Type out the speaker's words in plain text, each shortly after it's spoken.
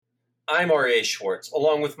I'm R.A. Schwartz,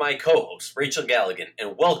 along with my co-host, Rachel Galligan,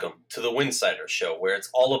 and welcome to the Winsidr Show, where it's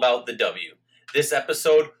all about the W. This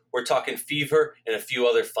episode, we're talking fever and a few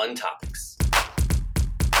other fun topics.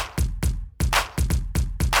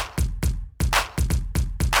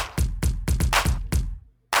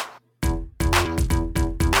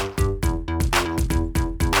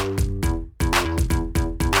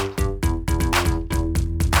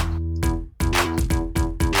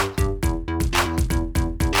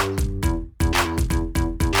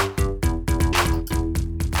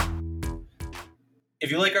 If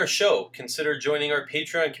you like our show, consider joining our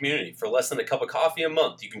Patreon community. For less than a cup of coffee a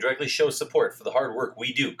month, you can directly show support for the hard work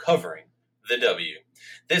we do covering the W.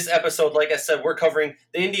 This episode, like I said, we're covering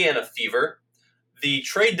the Indiana Fever. The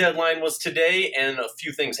trade deadline was today, and a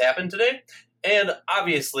few things happened today. And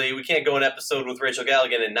obviously, we can't go an episode with Rachel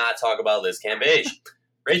Galligan and not talk about Liz Cambage.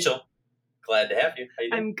 Rachel, glad to have you. How you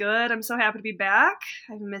doing? I'm good. I'm so happy to be back.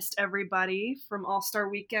 I've missed everybody from All-Star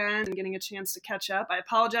Weekend and getting a chance to catch up. I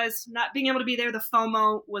apologize not being able to be there. The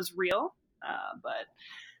FOMO was real, but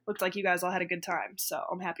looked like you guys all had a good time, so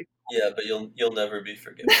I'm happy. Yeah, but you'll never be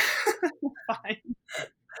forgiven. Fine.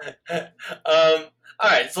 All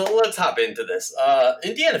right, so let's hop into this.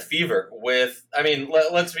 Indiana Fever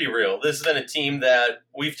let's be real. This has been a team that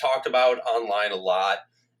we've talked about online a lot,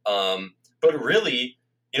 but really,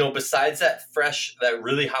 besides that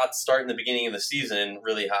really hot start in the beginning of the season,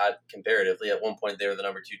 really hot comparatively, at one point they were the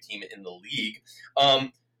number 2 team in the league.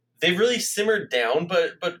 They've really simmered down,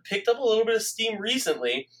 but picked up a little bit of steam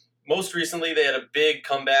recently. Most recently, they had a big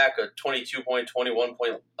comeback, a 22-point,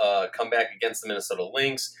 21-point comeback against the Minnesota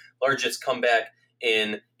Lynx, largest comeback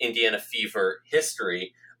in Indiana Fever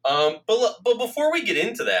history. But before we get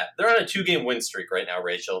into that, they're on a 2-game win streak right now,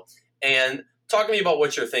 Rachel. And talk to me about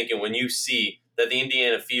what you're thinking when you see that the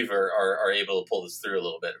Indiana Fever are able to pull this through a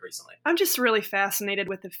little bit recently. I'm just really fascinated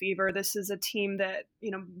with the Fever. This is a team that,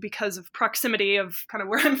 because of proximity of kind of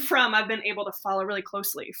where I'm from, I've been able to follow really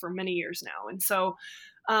closely for many years now. And so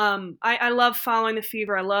I love following the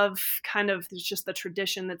Fever. I love kind of just the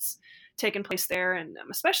tradition that's taken place there. And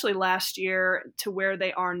especially last year to where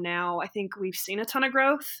they are now, I think we've seen a ton of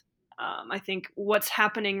growth. I think what's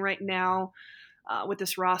happening right now with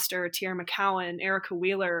this roster, Tierra McCowan, Erica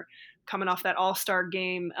Wheeler, coming off that All-Star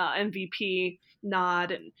game MVP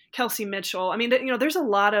nod, and Kelsey Mitchell. I mean, there's a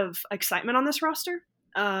lot of excitement on this roster.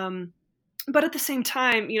 But at the same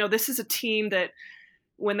time, this is a team that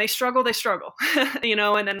when they struggle, they struggle,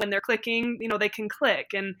 and then when they're clicking, they can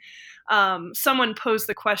click. And someone posed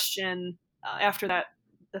the question after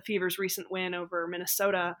the Fever's recent win over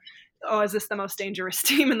Minnesota, is this the most dangerous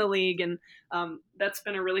team in the league? And that's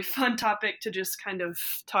been a really fun topic to just kind of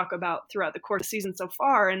talk about throughout the course of the season so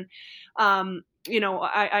far. And,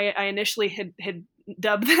 I initially had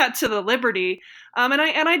dubbed that to the Liberty. And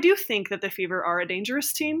I do think that the Fever are a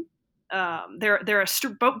dangerous team.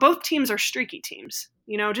 Both teams are streaky teams,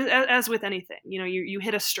 just as with anything, you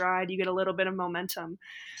hit a stride, you get a little bit of momentum.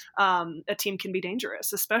 A team can be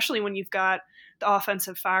dangerous, especially when you've got the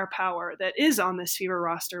offensive firepower that is on this Fever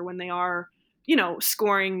roster when they are,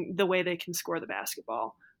 scoring the way they can score the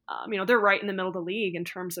basketball. They're right in the middle of the league in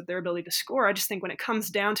terms of their ability to score. I just think when it comes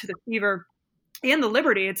down to the Fever and the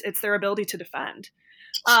Liberty, it's their ability to defend.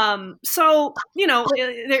 So,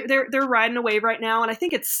 they're riding a wave right now. And I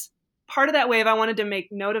think it's part of that wave. I wanted to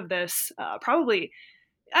make note of this, probably,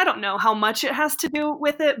 I don't know how much it has to do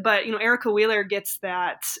with it, but, Erica Wheeler gets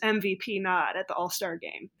that MVP nod at the All-Star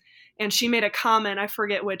game. And she made a comment, I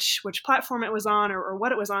forget which platform it was on or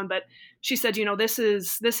what it was on, but she said, this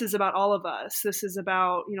is about all of us. This is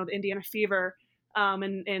about, the Indiana Fever.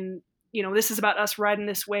 And this is about us riding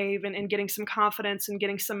this wave and getting some confidence and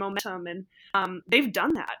getting some momentum. And they've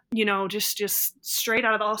done that, just straight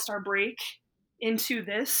out of the All-Star break into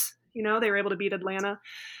this. They were able to beat Atlanta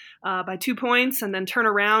by 2 points and then turn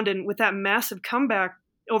around. And with that massive comeback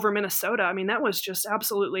over Minnesota, I mean, that was just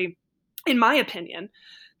absolutely, in my opinion,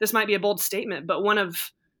 this might be a bold statement, but one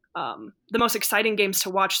of the most exciting games to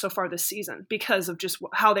watch so far this season because of just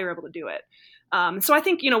how they were able to do it. So I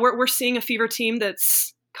think, we're seeing a Fever team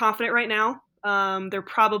that's confident right now. They're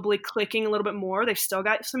probably clicking a little bit more. They've still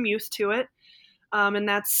got some youth to it. And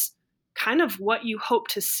that's kind of what you hope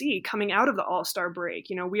to see coming out of the All-Star break.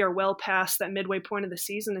 We are well past that midway point of the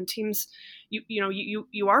season, and teams,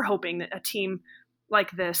 you are hoping that a team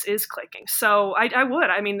like this is clicking. So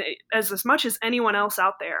as much as anyone else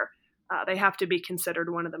out there, they have to be considered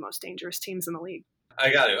one of the most dangerous teams in the league. I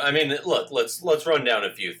got to. Look, let's run down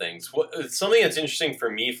a few things. Something that's interesting for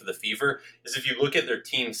me for the Fever is if you look at their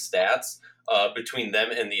team stats between them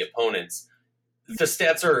and the opponents, the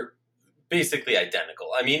stats are basically identical.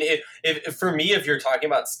 I mean, if for me, if you're talking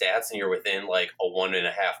about stats and you're within like a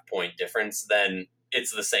 1.5 point difference, then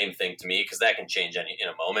it's the same thing to me because that can change in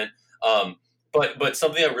a moment. But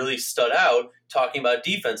something that really stood out, talking about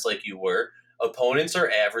defense like you were, opponents are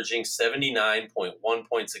averaging 79.1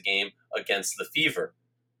 points a game against the Fever.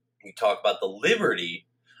 You talk about the Liberty,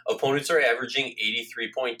 opponents are averaging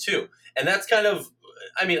 83.2. And that's kind of,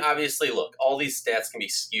 I mean, obviously, look, all these stats can be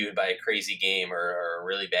skewed by a crazy game or a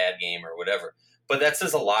really bad game or whatever. But that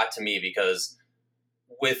says a lot to me because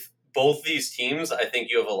with both these teams, I think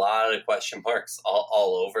you have a lot of question marks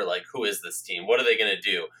all over, like, who is this team? What are they going to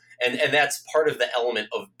do? And that's part of the element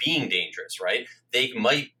of being dangerous, right? They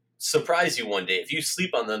might surprise you one day. If you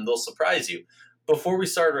sleep on them, they'll surprise you. Before we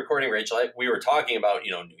started recording, Rachel, we were talking about,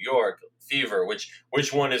 New York, Fever,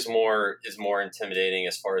 which one is more intimidating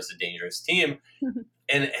as far as a dangerous team.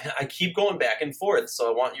 And I keep going back and forth,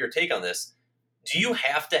 so I want your take on this. Do you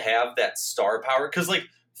have to have that star power? Because, like,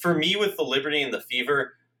 for me with the Liberty and the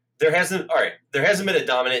Fever, there hasn't been a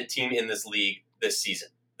dominant team in this league this season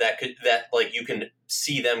that you can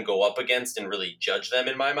see them go up against and really judge them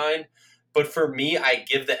in my mind. But for me, I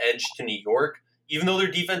give the edge to New York, even though their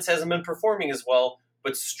defense hasn't been performing as well,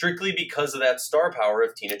 but strictly because of that star power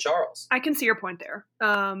of Tina Charles. I can see your point there.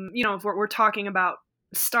 If we're talking about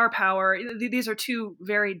star power, these are two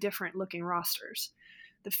very different looking rosters.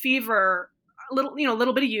 The Fever, a little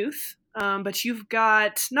bit of youth, but you've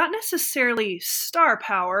got not necessarily star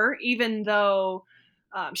power, even though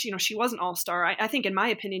she was an all-star. I think, in my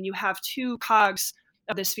opinion, you have two cogs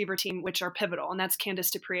of this Fever team which are pivotal, and that's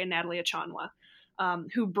Candice Dupree and Natalie Achonwa,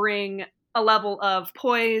 who bring a level of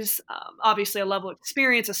poise, obviously a level of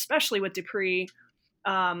experience, especially with Dupree,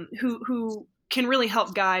 who can really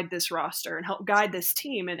help guide this roster and help guide this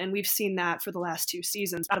team. And we've seen that for the last two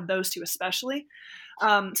seasons, out of those two especially.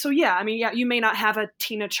 You may not have a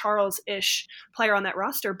Tina Charles-ish player on that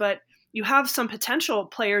roster, but you have some potential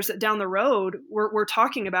players that down the road we're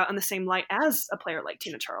talking about in the same light as a player like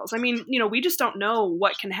Tina Charles. I mean, we just don't know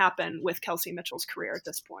what can happen with Kelsey Mitchell's career at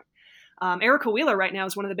this point. Erica Wheeler right now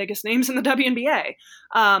is one of the biggest names in the WNBA.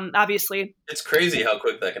 Obviously, it's crazy how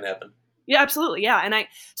quick that can happen. Yeah, absolutely. Yeah. And I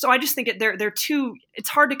just think they're too, it's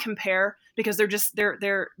hard to compare because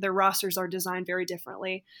their rosters are designed very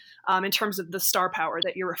differently in terms of the star power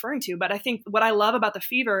that you're referring to. But I think what I love about the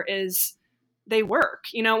Fever is they work.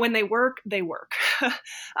 When they work, they work.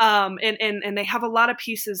 And they have a lot of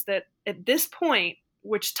pieces that at this point,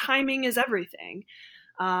 which timing is everything,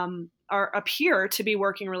 appear to be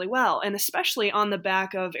working really well. And especially on the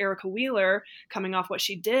back of Erica Wheeler coming off what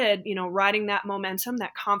she did, riding that momentum,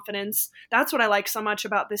 that confidence. That's what I like so much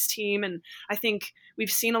about this team. And I think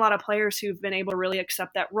we've seen a lot of players who've been able to really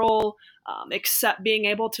accept that role, accept being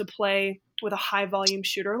able to play with a high volume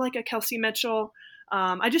shooter like a Kelsey Mitchell.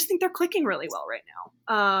 I just think they're clicking really well right now.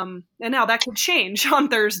 And now that could change on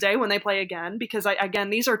Thursday when they play again, because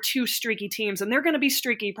these are two streaky teams, and they're going to be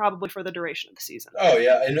streaky probably for the duration of the season. Oh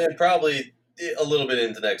yeah, and probably a little bit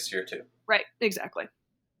into next year too. Right, exactly.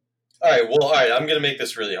 All right. I'm going to make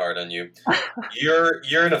this really hard on you.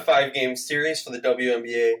 You're in a 5-game series for the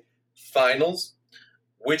WNBA Finals.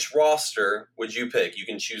 Which roster would you pick? You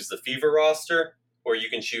can choose the Fever roster, or you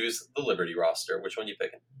can choose the Liberty roster. Which one are you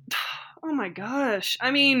picking? Oh my gosh.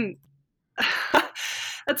 I mean,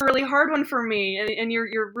 that's a really hard one for me, and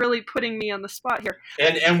you're really putting me on the spot here.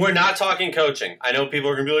 And we're not talking coaching. I know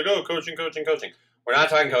people are going to be like, oh, coaching. We're not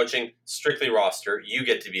talking coaching, strictly roster. You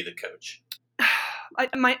get to be the coach.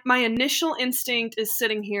 My initial instinct is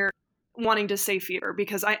sitting here wanting to say Fever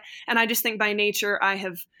because I just think by nature I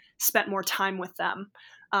have spent more time with them.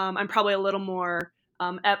 I'm probably a little more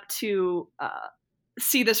apt to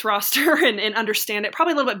see this roster and understand it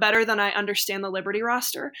probably a little bit better than I understand the Liberty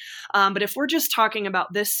roster. But if we're just talking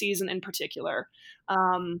about this season in particular,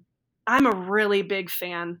 I'm a really big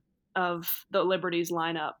fan of the Liberty's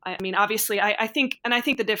lineup. I mean, obviously I think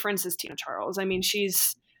the difference is Tina Charles. I mean,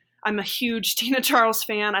 I'm a huge Tina Charles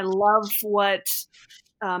fan. I love what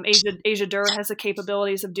Asia Durr has the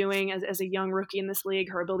capabilities of doing as a young rookie in this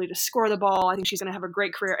league, her ability to score the ball. I think she's going to have a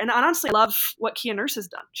great career. And honestly, I love what Kia Nurse has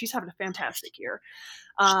done. She's having a fantastic year.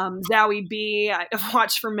 Zowie B, I've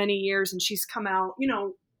watched for many years, and she's come out,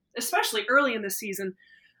 especially early in the season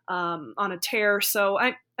on a tear. So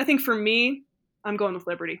I think for me, I'm going with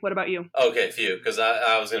Liberty. What about you? Okay, phew, because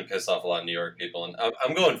I was going to piss off a lot of New York people. And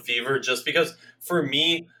I'm going Fever just because for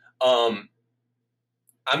me, I'm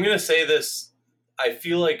going to say this. I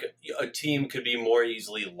feel like a team could be more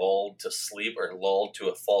easily lulled to sleep or lulled to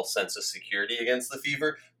a false sense of security against the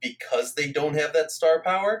Fever because they don't have that star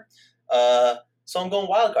power. So I'm going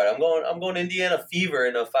wild card. I'm going Indiana Fever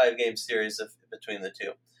in a 5-game series between the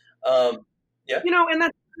two. Yeah. And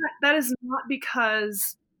that is not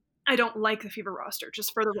because I don't like the Fever roster,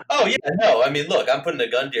 just for the record. Oh, yeah, no. I mean, look, I'm putting a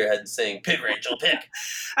gun to your head and saying, pick, Rachel, pick.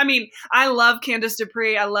 I mean, I love Candice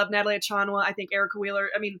Dupree. I love Natalie Achanwa. I think Erica Wheeler.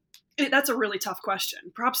 I mean, that's a really tough question.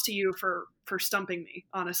 Props to you for stumping me.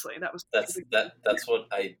 Honestly, That's what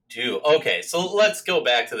I do. Okay, so let's go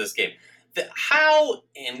back to this game. How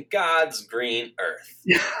in God's green earth,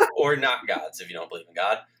 or not God's if you don't believe in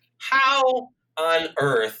God, how on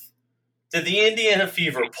earth did the Indiana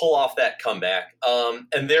Fever pull off that comeback?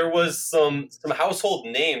 And there was some household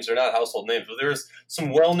names, or not household names, but there was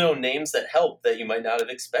some well-known names that helped that you might not have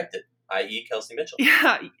expected, i.e. Kelsey Mitchell.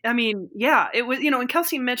 Yeah, I mean, yeah, it was, and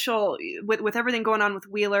Kelsey Mitchell, with everything going on with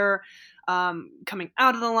Wheeler coming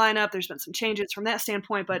out of the lineup, there's been some changes from that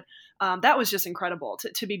standpoint, but that was just incredible.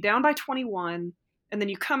 To be down by 21, and then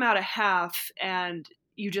you come out a half, and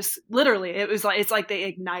you just, literally, it's like they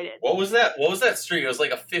ignited. What was that? What was that streak? It was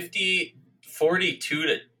like a 42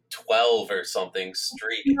 to 12 or something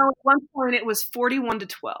streak. At one point it was 41 to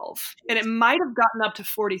 12, and it might have gotten up to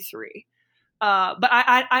 43. But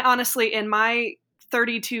I honestly, in my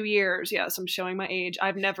 32 years, yes, I'm showing my age,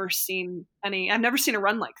 I've never seen a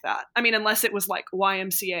run like that. I mean, unless it was like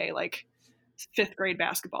YMCA, like 5th grade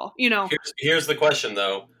basketball, Here's the question,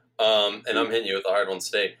 though, and I'm hitting you with a hard one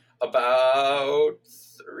today. About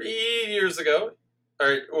 3 years ago,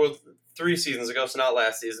 or 3 seasons ago, so not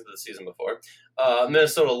last season, but the season before,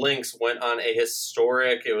 Minnesota Lynx went on a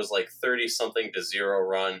historic, it was like 30-something to 0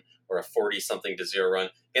 run, or a 40-something to 0 run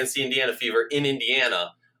against the Indiana Fever in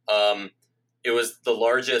Indiana. It was the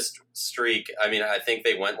largest streak. I mean, I think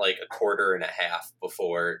they went like a quarter and a half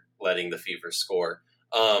before letting the Fever score.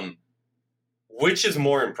 Which is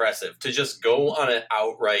more impressive, to just go on an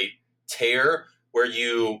outright tear where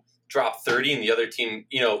you drop 30 and the other team,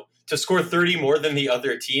 to score 30 more than the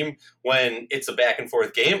other team when it's a back and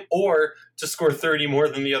forth game, or to score 30 more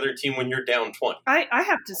than the other team when you're down 20? I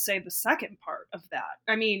have to say the second part of that.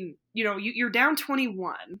 I mean, you're down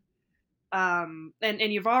 21, and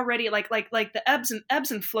you've already like the ebbs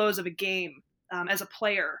and flows of a game, as a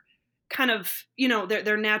player, kind of,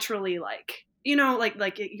 they're naturally like,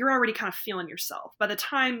 like you're already kind of feeling yourself. By the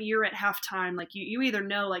time you're at halftime, like you either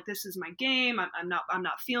know, like, this is my game, I'm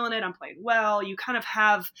not feeling it, I'm playing well. You kind of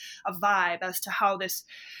have a vibe as to how this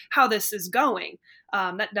is going.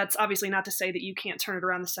 That's obviously not to say that you can't turn it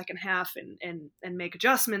around the second half and make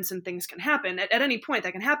adjustments, and things can happen at any point.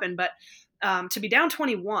 That can happen, but to be down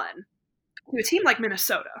 21 to a team like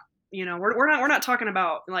Minnesota, we're not talking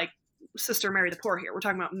about like Sister Mary the Poor here. We're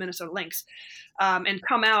talking about Minnesota Lynx, and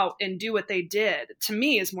come out and do what they did, to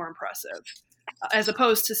me, is more impressive, as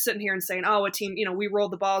opposed to sitting here and saying, oh, a team, we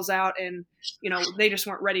rolled the balls out and, they just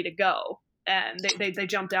weren't ready to go, and they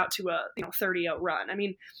jumped out to a 30-0 run. I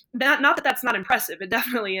mean, not that that's not impressive. It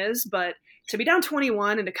definitely is, but to be down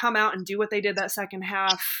 21 and to come out and do what they did that second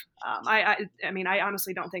half, I mean, I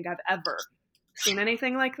honestly don't think I've ever seen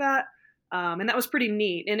anything like that, and that was pretty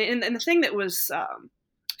neat. And the thing that was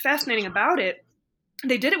fascinating about it,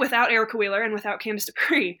 they did it without Erica Wheeler and without Candice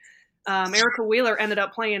Dupree. Erica Wheeler ended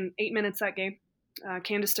up playing 8 minutes that game.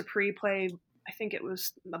 Candice Dupree played, I think it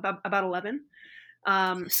was about 11.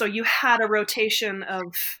 So you had a rotation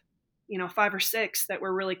of 5 or 6 that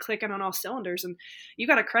were really clicking on all cylinders, and you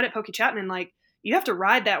got to credit Pokey Chapman. Like, you have to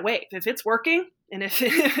ride that wave. If it's working, and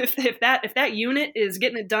if that unit is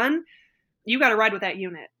getting it done, you got to ride with that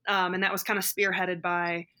unit. And that was kind of spearheaded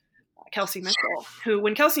by Kelsey Mitchell, who,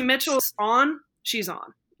 when Kelsey Mitchell's on, she's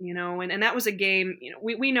on, and that was a game,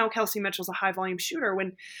 we know Kelsey Mitchell's a high volume shooter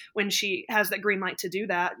when she has that green light to do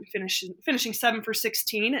that, finishing 7 for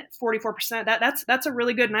 16 at 44%. That's a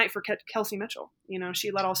really good night for Kelsey Mitchell.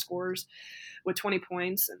 She led all scorers with 20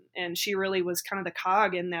 points, and she really was kind of the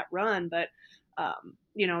cog in that run. But,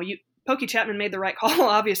 Pokey Chapman made the right call,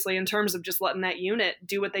 obviously, in terms of just letting that unit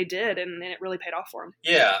do what they did, and it really paid off for him.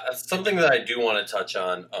 Yeah, something that I do want to touch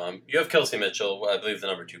on. You have Kelsey Mitchell, I believe the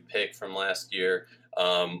number 2 pick from last year,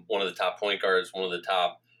 one of the top point guards, one of the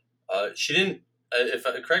top. She didn't.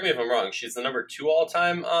 Correct me if I'm wrong. She's the number 2 all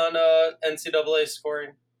time on NCAA scoring.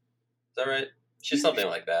 Is that right? She's something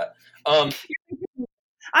like that.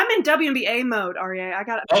 I'm in WNBA mode, Aryeh. I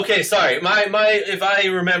got it. Okay, sorry. My if I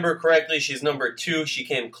remember correctly, she's number 2. She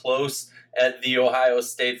came close at the Ohio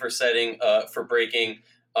State for breaking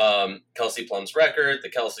Kelsey Plum's record. The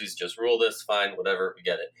Kelseys just ruled us. Fine, whatever, we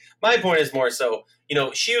get it. My point is more so,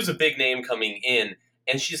 she was a big name coming in,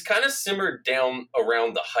 and she's kind of simmered down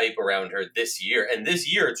around the hype around her this year. And this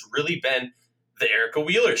year, it's really been the Erica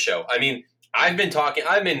Wheeler show. I mean, I'm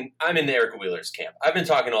in Erica Wheeler's camp. I've been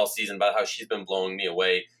talking all season about how she's been blowing me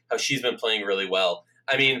away, how she's been playing really well.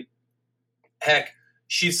 I mean, heck,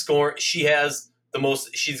 She has the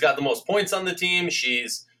most. She's got the most points on the team.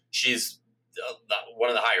 She's one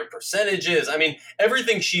of the higher percentages. I mean,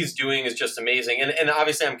 everything she's doing is just amazing. And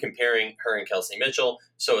obviously, I'm comparing her and Kelsey Mitchell,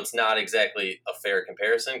 so it's not exactly a fair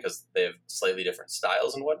comparison because they have slightly different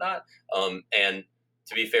styles and whatnot. And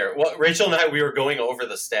to be fair, Rachel and I, we were going over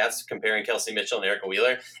the stats comparing Kelsey Mitchell and Erica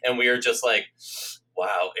Wheeler, and we were just like,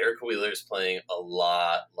 wow, Erica Wheeler's playing a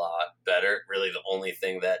lot better. Really, the only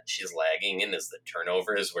thing that she's lagging in is the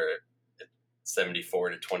turnovers, where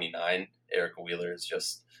 74-29. Erica Wheeler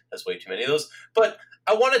has way too many of those. But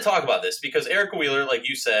I want to talk about this because Erica Wheeler, like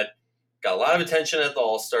you said, got a lot of attention at the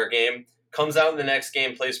All-Star game, comes out in the next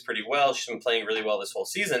game, plays pretty well. She's been playing really well this whole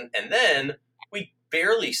season, and then we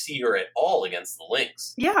barely see her at all against the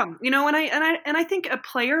Lynx. Yeah, and I think a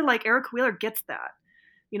player like Erica Wheeler gets that.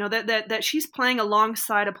 That she's playing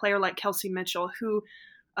alongside a player like Kelsey Mitchell, who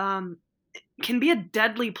can be a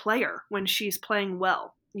deadly player when she's playing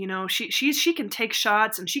well. She can take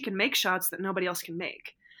shots and she can make shots that nobody else can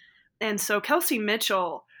make. And so Kelsey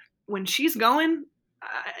Mitchell, when she's going,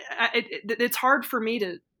 it's hard for me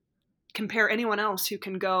to compare anyone else who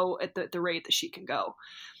can go at the rate that she can go.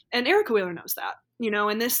 And Erica Wheeler knows that,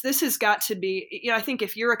 and this has got to be, I think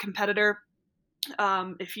if you're a competitor,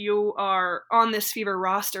 if you are on this Fever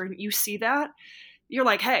roster and you see that, you're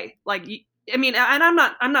like, hey, and I'm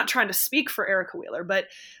not trying to speak for Erica Wheeler, but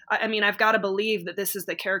I've got to believe that this is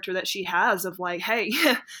the character that she has of like, hey,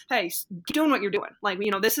 keep doing what you're doing.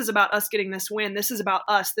 This is about us getting this win. This is about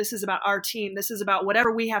us. This is about our team. This is about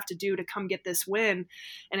whatever we have to do to come get this win.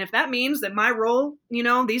 And if that means that my role,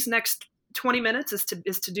 these next 20 minutes is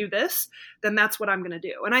to do this, then that's what I'm going to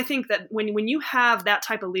do. And I think that when you have that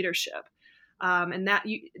type of leadership, and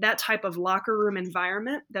that type of locker room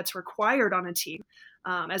environment that's required on a team,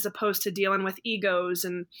 as opposed to dealing with egos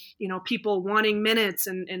and people wanting minutes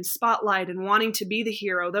and spotlight and wanting to be the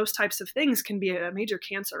hero. Those types of things can be a major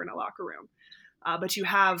cancer in a locker room. But you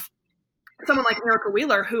have someone like Erica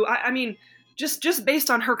Wheeler, who just based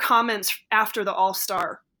on her comments after the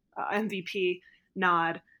All-Star MVP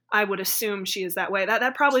nod, I would assume she is that way.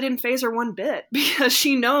 That probably didn't faze her one bit because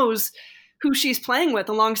she knows who she's playing with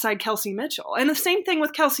alongside Kelsey Mitchell. And the same thing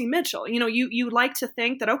with Kelsey Mitchell. You like to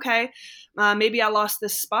think that, okay, maybe I lost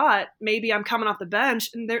this spot. Maybe I'm coming off the bench.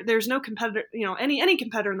 And there's no competitor, any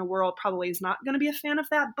competitor in the world probably is not going to be a fan of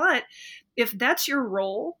that. But if that's your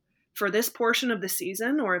role for this portion of the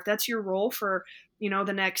season, or if that's your role for,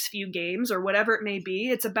 the next few games or whatever it may be,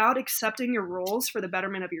 it's about accepting your roles for the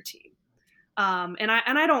betterment of your team. And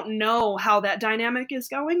I don't know how that dynamic is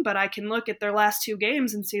going, but I can look at their last two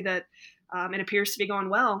games and see that it appears to be going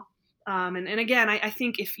well. And again, I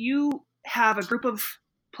think if you have a group of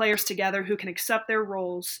players together who can accept their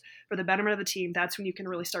roles for the betterment of the team, that's when you can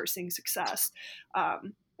really start seeing success.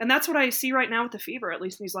 And that's what I see right now with the Fever, at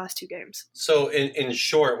least in these last two games. So in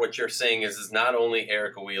short, what you're saying is not only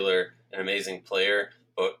Erica Wheeler an amazing player,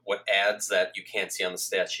 but what adds that you can't see on the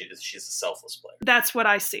stat sheet is she's a selfless player. That's what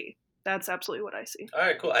I see. That's absolutely what I see. All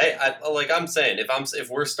right, cool. I like I'm saying, if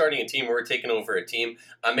we're starting a team, we're taking over a team,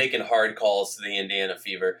 I'm making hard calls to the Indiana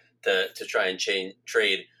Fever to try and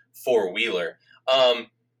trade for Wheeler.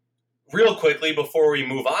 Real quickly before we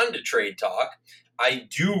move on to trade talk, I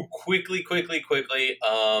do quickly.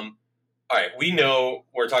 All right, we know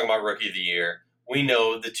we're talking about Rookie of the Year. We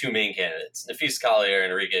know the two main candidates, Nafis Collier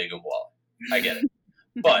and Enrique Iguodala. I get it,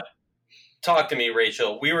 but talk to me,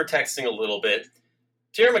 Rachel. We were texting a little bit.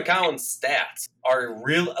 Tara McCowan's stats are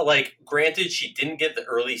real. Granted, she didn't get the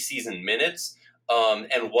early season minutes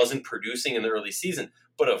and wasn't producing in the early season,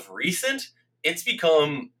 but of recent,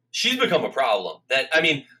 she's become a problem.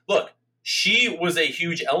 Look, she was a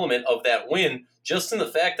huge element of that win, just in the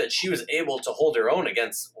fact that she was able to hold her own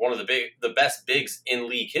against one of the best bigs in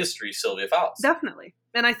league history, Sylvia Fowles. Definitely,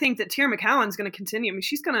 and I think that Tara McCowan's going to continue.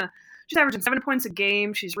 She's averaging 7 points a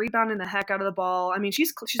game. She's rebounding the heck out of the ball.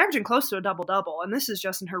 She's averaging close to a double-double, and this is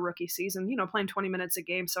just in her rookie season, playing 20 minutes a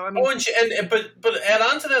game. So, but add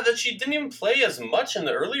on to that she didn't even play as much in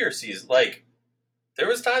the earlier season. There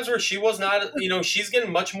was times where she was not, she's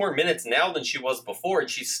getting much more minutes now than she was before, and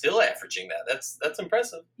she's still averaging that. That's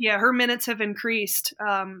impressive. Yeah, her minutes have increased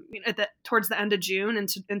towards the end of June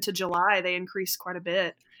into July. They increased quite a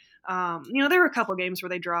bit. There were a couple games where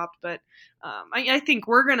they dropped, but I think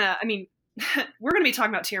we're gonna be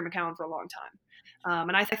talking about Tara McCowan for a long time,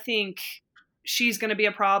 and I think she's gonna be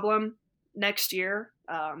a problem next year.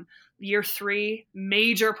 Year 3,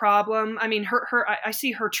 major problem. I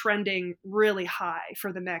see her trending really high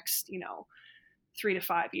for the next 3 to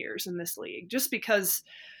 5 years in this league, just because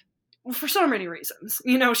for so many reasons.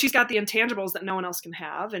 She's got the intangibles that no one else can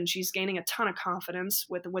have, and she's gaining a ton of confidence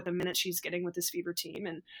with the minutes she's getting with this Fever team.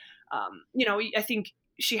 And, I think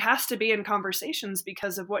she has to be in conversations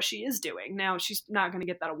because of what she is doing. Now, she's not going to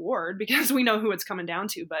get that award because we know who it's coming down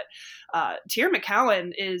to, but Teaira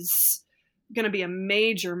McCowan is going to be a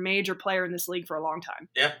major, major player in this league for a long time.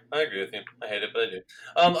 Yeah, I agree with you. I hate it, but I do.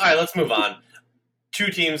 All right, let's move on. Two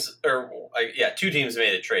teams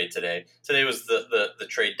made a trade today. Today was the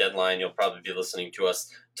trade deadline. You'll probably be listening to us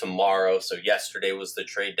tomorrow. So yesterday was the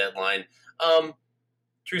trade deadline.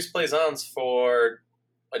 Truce Plaisance for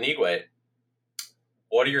Anigwe.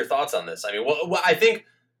 What are your thoughts on this? I mean, I think,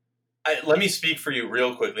 let me speak for you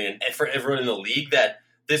real quickly and for everyone in the league that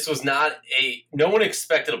this was not no one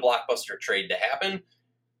expected a blockbuster trade to happen.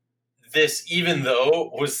 This, even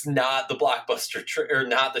though, was not the blockbuster or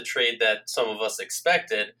not the trade that some of us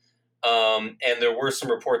expected. And there were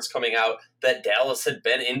some reports coming out that Dallas had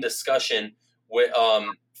been in discussion with,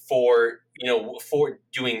 for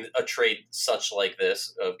doing a trade such like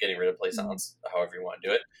this of getting rid of Plaisance, however you want to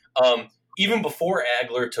do it, even before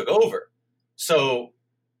Agler took over. So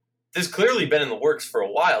this clearly been in the works for a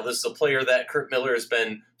while. This is a player that Curt Miller has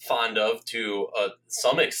been fond of to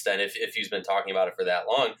some extent, if he's been talking about it for that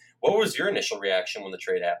long. What was your initial reaction when the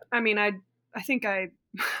trade happened? I mean, I think I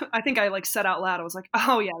like said out loud, I was like,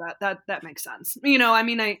 oh yeah, that makes sense. I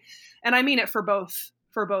mean it for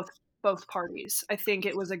both parties. I think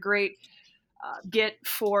it was a great get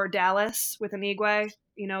for Dallas with Anigwe.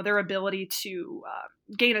 Their ability to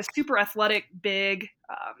gain a super athletic big,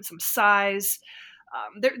 some size.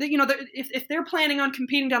 If they're planning on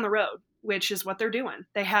competing down the road, which is what they're doing,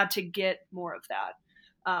 they had to get more of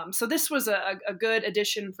that. So this was a good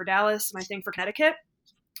addition for Dallas, and I think for Connecticut.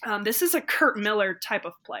 This is a Curt Miller type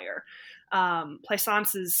of player.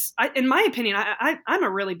 Plaisance is, in my opinion, I'm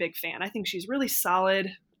a really big fan. I think she's really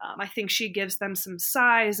solid. I think she gives them some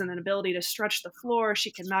size and an ability to stretch the floor.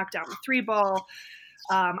 She can knock down the three ball.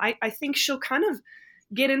 I think she'll kind of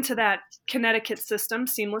get into that Connecticut system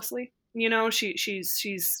seamlessly.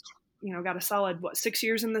 She's got a solid 6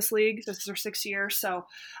 years in this league. This is her 6th year, so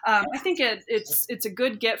I think it's a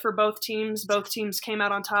good get for both teams. Both teams came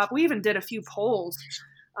out on top. We even did a few polls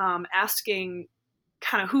asking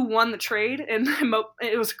kind of who won the trade, and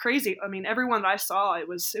it was crazy. I mean, everyone that I saw, it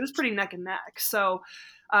was pretty neck and neck. So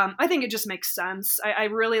I think it just makes sense. I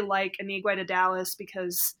really like Anigwe to Dallas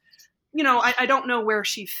because I don't know where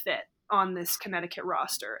she fit on this Connecticut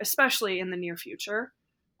roster, especially in the near future.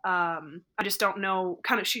 I just don't know.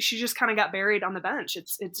 She just kind of got buried on the bench.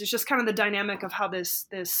 It's just kind of the dynamic of how this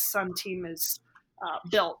Sun team is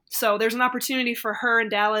built. So there's an opportunity for her in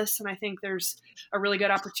Dallas, and I think there's a really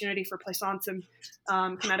good opportunity for Plaisance in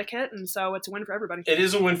Connecticut, and so it's a win for everybody. It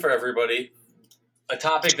is a win for everybody. A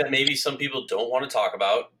topic that maybe some people don't want to talk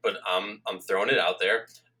about, but I'm throwing it out there.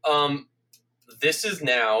 This is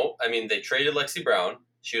now. I mean, they traded Lexi Brown.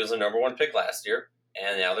 She was the number 1 pick last year,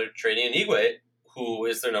 and now they're trading Anigwe, who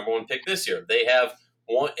is their number 1 pick this year. They have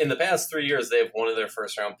in the past 3 years, they have one of their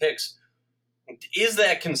first round picks. Is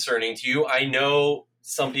that concerning to you? I know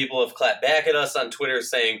some people have clapped back at us on Twitter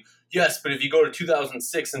saying, yes, but if you go to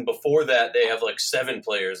 2006 and before that, they have like 7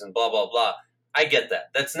 players and blah, blah, blah. I get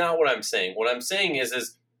that. That's not what I'm saying. What I'm saying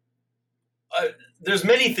is there's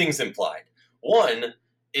many things implied. One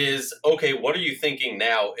is, okay, what are you thinking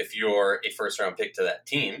now if you're a first round pick to that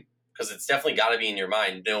team? Because it's definitely got to be in your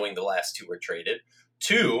mind knowing the last 2 were traded.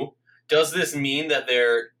 2, does this mean that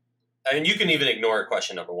and you can even ignore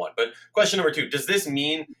question number 1, but question number 2, does this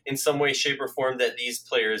mean in some way, shape, or form that these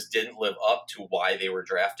players didn't live up to why they were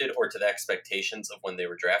drafted or to the expectations of when they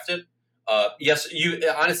were drafted? Yes,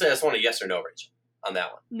 honestly, I just want a yes or no, Rachel, on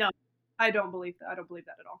that one. No, I don't believe that. I don't believe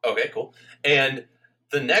that at all. Okay, cool. And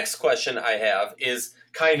the next question I have is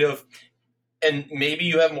kind of, and maybe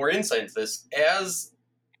you have more insight into this, as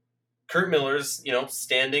Curt Miller's,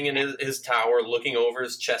 standing in his tower, looking over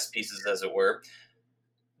his chess pieces, as it were.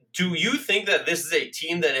 Do you think that this is a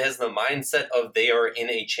team that has the mindset of they are in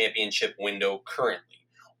a championship window currently?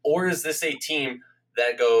 Or is this a team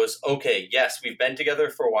that goes, okay, yes, we've been together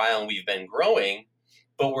for a while and we've been growing,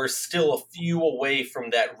 but we're still a few away from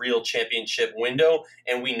that real championship window,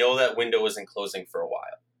 and we know that window isn't closing for a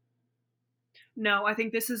while? No, I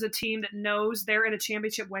think this is a team that knows they're in a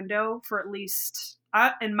championship window for at least,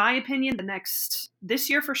 in my opinion, this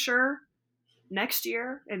year for sure, next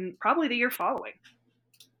year, and probably the year following.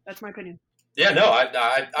 That's my opinion. Yeah, no,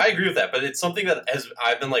 I agree with that, but it's something that as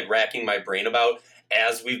I've been racking my brain about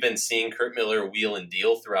as we've been seeing Curt Miller wheel and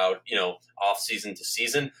deal throughout, off season to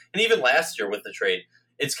season, and even last year with the trade,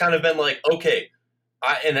 it's kind of been like, okay,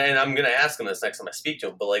 and I'm going to ask him this next time I speak to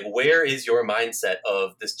him, but like, where is your mindset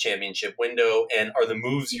of this championship window, and are the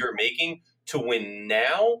moves you're making to win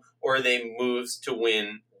now, or are they moves to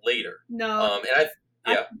win later? No,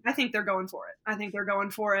 Yeah, I think they're going for it. I think they're going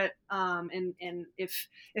for it. And if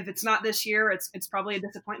it's not this year, it's probably a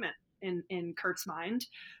disappointment in Kurt's mind.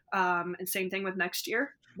 And same thing with next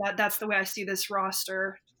year. That's the way I see this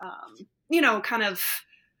roster. Kind of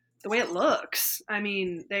the way it looks. I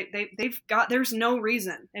mean, they've got. There's no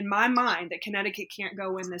reason in my mind that Connecticut can't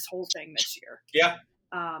go win this whole thing this year. yeah.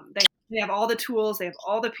 They have all the tools, they have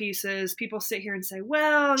all the pieces. People sit here and say,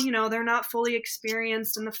 well, they're not fully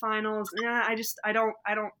experienced in the finals. Yeah, I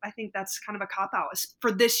think that's kind of a cop out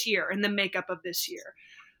for this year and the makeup of this year.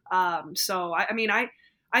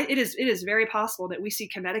 It is very possible that we see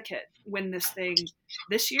Connecticut win this thing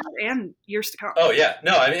this year and years to come. Oh yeah,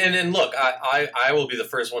 no, I mean, and look, I will be the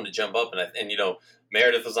first one to jump up, and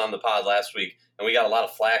Meredith was on the pod last week, and we got a lot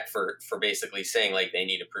of flack for basically saying like they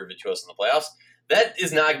need to prove it to us in the playoffs. That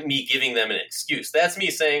is not me giving them an excuse. That's me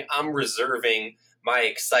saying I'm reserving my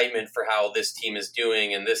excitement for how this team is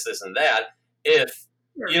doing and this and that. If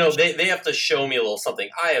they have to show me a little something,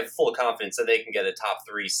 I have full confidence that they can get a top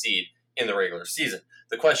 3 seed in the regular season.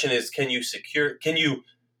 The question is, can you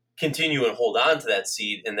continue and hold on to that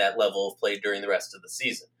seed and that level of play during the rest of the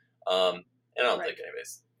season? And I don't think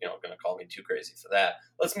anybody's going to call me too crazy for that.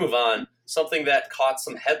 Let's move on. Something that caught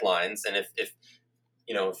some headlines, and if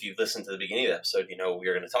you listen to the beginning of the episode, we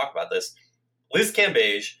were going to talk about this. Liz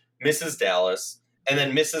Cambage misses Dallas and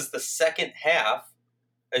then misses the second half.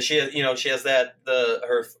 And she has her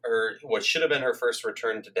what should have been her first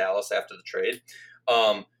return to Dallas after the trade.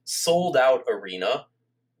 Sold out arena,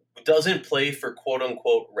 doesn't play for quote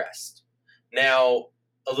unquote rest. Now,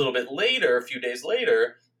 a little bit later, a few days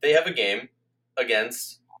later, they have a game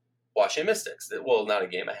against Washington Mystics. Well, not a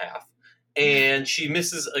game, a half. And she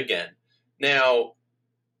misses again. Now,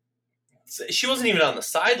 she wasn't even on the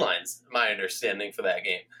sidelines, my understanding, for that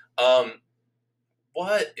game.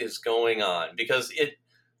 What is going on? Because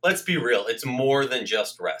let's be real, it's more than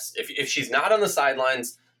just rest. If she's not on the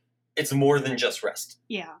sidelines, it's more than just rest.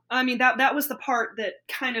 Yeah. I mean, that was the part that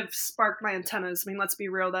kind of sparked my antennas. I mean, let's be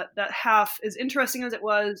real, that half, as interesting as it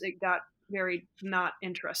was, it got very not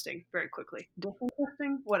interesting very quickly.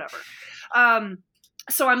 Disinteresting? Whatever.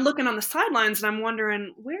 So I'm looking on the sidelines and I'm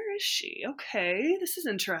wondering, where is she? Okay, this is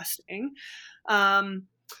interesting. And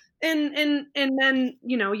then,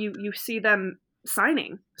 you see them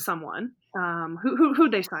signing someone.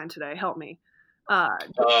 Who'd they sign today? Help me. The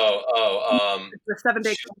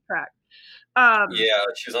 7-day contract. Yeah,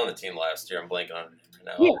 she was on the team last year. I'm blanking on it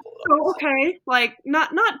now. Yeah. So, okay, like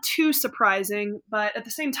not too surprising, but at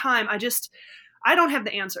the same time, I don't have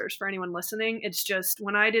the answers for anyone listening. It's just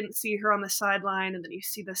when I didn't see her on the sideline, and then you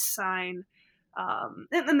see the sign, and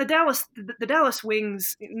the Dallas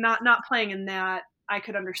Wings not playing in that, I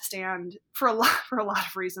could understand for a lot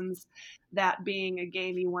of reasons, that being a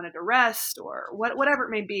game you wanted to rest or whatever it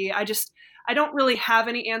may be. I don't really have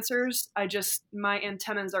any answers. My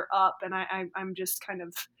antennas are up, and I'm just kind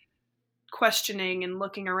of questioning and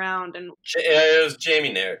looking around, and it was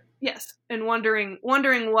Jamie Naird. Yes, and wondering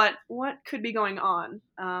what could be going on.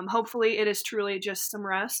 Hopefully, it is truly just some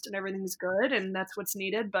rest and everything's good, and that's what's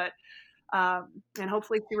needed. But and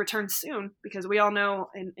hopefully she returns soon, because we all know,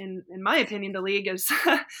 in my opinion, the league is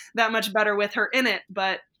that much better with her in it.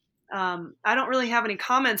 But I don't really have any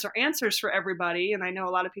comments or answers for everybody, and I know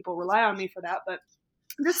a lot of people rely on me for that. But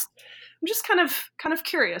I'm just kind of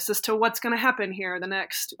curious as to what's going to happen here the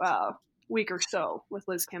next week or so with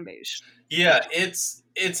Liz Cambage. Yeah, it's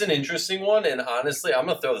an interesting one, and honestly, I'm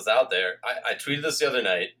going to throw this out there. I tweeted this the other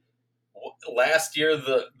night. Last year,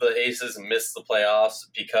 the Aces missed the playoffs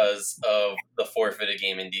because of the forfeited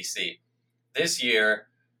game in DC. This year,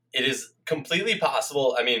 it is completely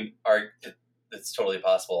possible. I mean, it's totally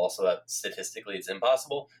possible also that statistically it's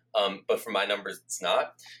impossible, but for my numbers, it's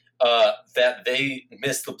not, that they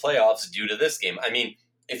missed the playoffs due to this game. I mean,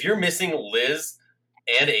 if you're missing Liz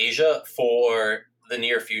and Asia for the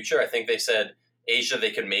near future, I think they said Asia,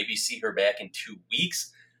 they could maybe see her back in 2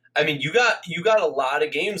 weeks. I mean, you got a lot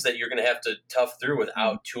of games that you're going to have to tough through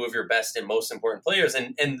without 2 of your best and most important players.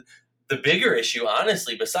 And the bigger issue,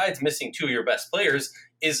 honestly, besides missing 2 of your best players,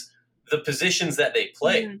 is the positions that they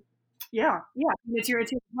play. Mm-hmm. Yeah. It's your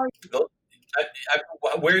team. What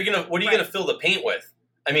are you gonna fill the paint with?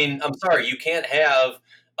 I mean, I'm sorry, you can't have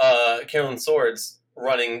Carolyn Swords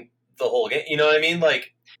running the whole game. You know what I mean?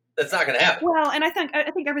 Like, that's not going to happen. Well, and I think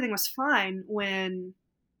everything was fine when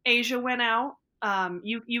Asia went out.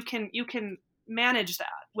 You can manage that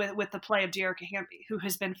with the play of Jerica Hamby, who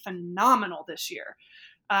has been phenomenal this year.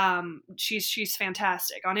 she's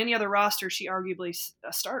fantastic. On any other roster, she arguably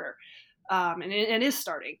a starter, and is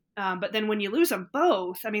starting. But then when you lose them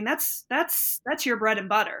both, I mean, that's your bread and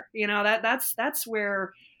butter. That's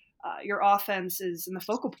where your offense is, and the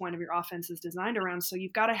focal point of your offense is designed around. So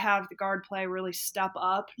you've got to have the guard play really step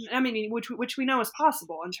up. I mean, which we know is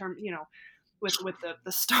possible in terms, with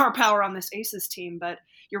the star power on this Aces team. But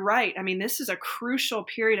you're right. I mean, this is a crucial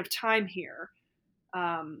period of time here.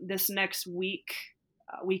 This next week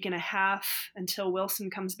and a half until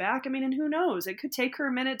Wilson comes back. I mean, and who knows? It could take her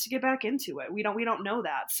a minute to get back into it. We don't know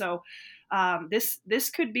that. So this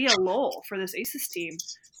could be a lull for this Aces team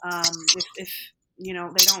if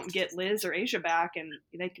they don't get Liz or Asia back, and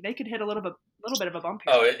they could hit a little bit of a bump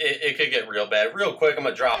here. Oh, it could get real bad. Real quick, I'm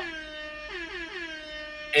gonna drop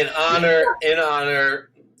in honor.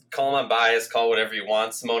 Call my bias, call whatever you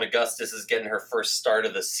want. Simone Augustus is getting her first start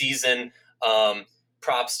of the season.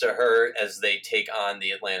 Props to her as they take on the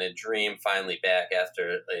Atlanta Dream, finally back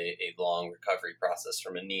after a long recovery process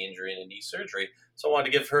from a knee injury and a knee surgery. So I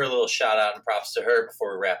wanted to give her a little shout out and props to her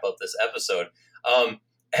before we wrap up this episode.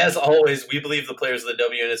 As always, we believe the players of the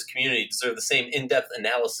WNS community deserve the same in-depth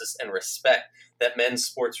analysis and respect that men's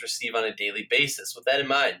sports receive on a daily basis. With that in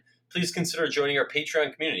mind, please consider joining our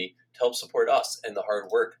Patreon community to help support us and the hard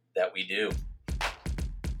work that we do.